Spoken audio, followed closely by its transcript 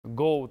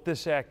goal with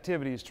this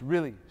activity is to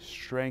really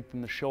strengthen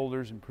the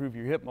shoulders, improve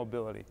your hip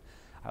mobility.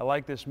 I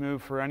like this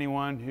move for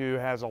anyone who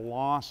has a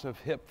loss of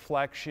hip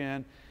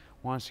flexion,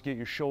 wants to get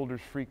your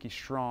shoulders freaky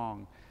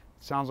strong.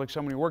 Sounds like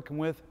someone you're working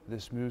with,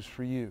 this move's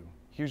for you.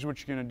 Here's what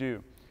you're gonna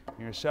do.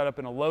 You're gonna set up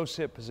in a low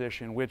sit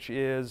position, which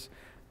is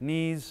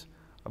knees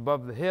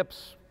above the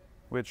hips,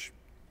 which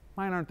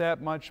mine aren't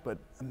that much, but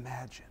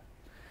imagine.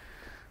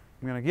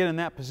 I'm gonna get in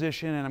that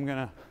position and I'm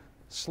gonna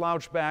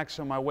slouch back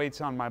so my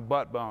weight's on my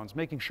butt bones,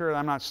 making sure that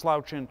I'm not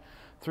slouching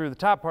through the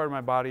top part of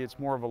my body. It's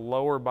more of a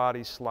lower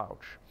body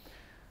slouch.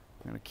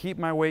 I'm gonna keep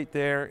my weight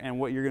there, and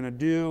what you're gonna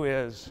do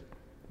is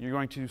you're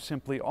going to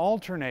simply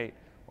alternate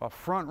a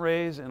front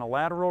raise and a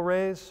lateral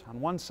raise on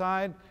one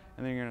side,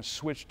 and then you're gonna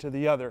switch to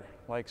the other,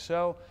 like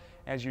so.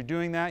 As you're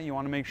doing that, you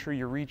wanna make sure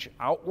you reach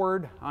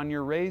outward on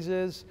your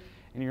raises,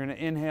 and you're gonna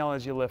inhale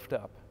as you lift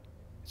up.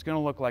 It's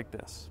gonna look like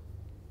this.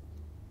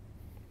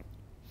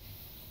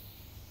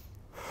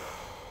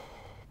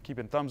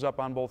 Keeping thumbs up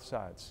on both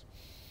sides.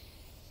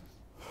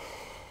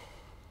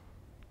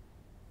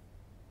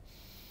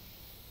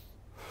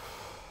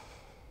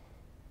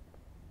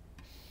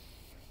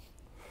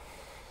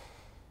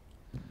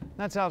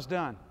 That's how it's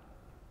done.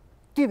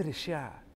 Give it a shot.